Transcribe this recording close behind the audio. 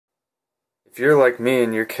If you're like me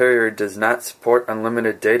and your carrier does not support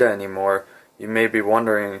unlimited data anymore, you may be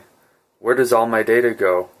wondering, where does all my data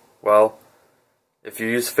go? Well, if you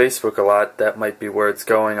use Facebook a lot, that might be where it's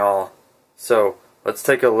going all. So, let's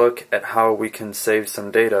take a look at how we can save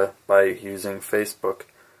some data by using Facebook.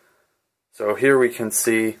 So here we can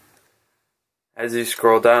see, as you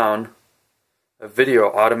scroll down, a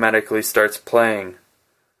video automatically starts playing.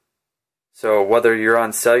 So whether you're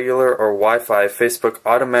on cellular or Wi-Fi, Facebook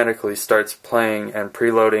automatically starts playing and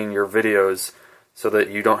preloading your videos so that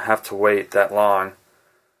you don't have to wait that long.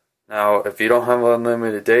 Now, if you don't have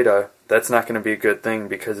unlimited data, that's not going to be a good thing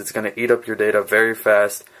because it's going to eat up your data very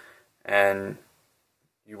fast and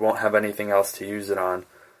you won't have anything else to use it on.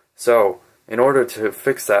 So, in order to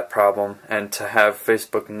fix that problem and to have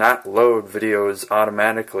Facebook not load videos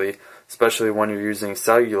automatically, especially when you're using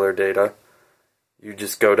cellular data, you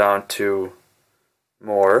just go down to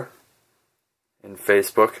More in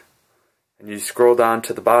Facebook and you scroll down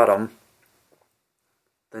to the bottom.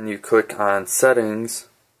 Then you click on Settings,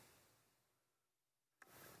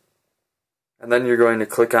 and then you're going to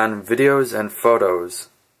click on Videos and Photos.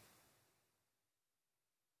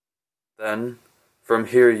 Then from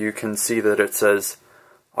here you can see that it says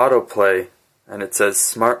Autoplay, and it says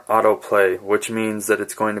Smart Autoplay, which means that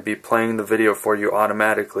it's going to be playing the video for you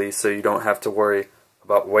automatically so you don't have to worry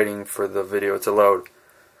about waiting for the video to load.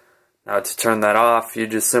 Now to turn that off, you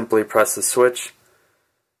just simply press the switch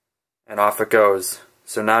and off it goes.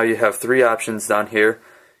 So now you have three options down here.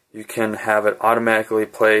 You can have it automatically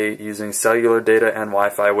play using cellular data and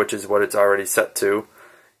Wi-Fi, which is what it's already set to.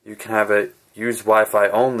 You can have it use Wi-Fi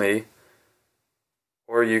only,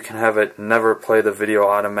 or you can have it never play the video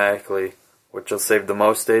automatically, which will save the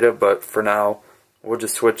most data, but for now we'll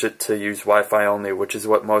just switch it to use Wi-Fi only, which is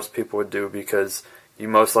what most people would do because you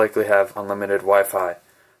most likely have unlimited Wi-Fi.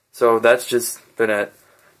 So that's just been it.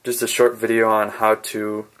 Just a short video on how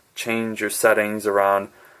to change your settings around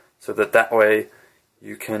so that way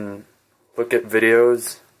you can look at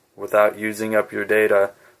videos without using up your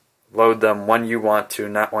data, load them when you want to,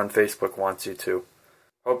 not when Facebook wants you to.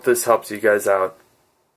 Hope this helps you guys out.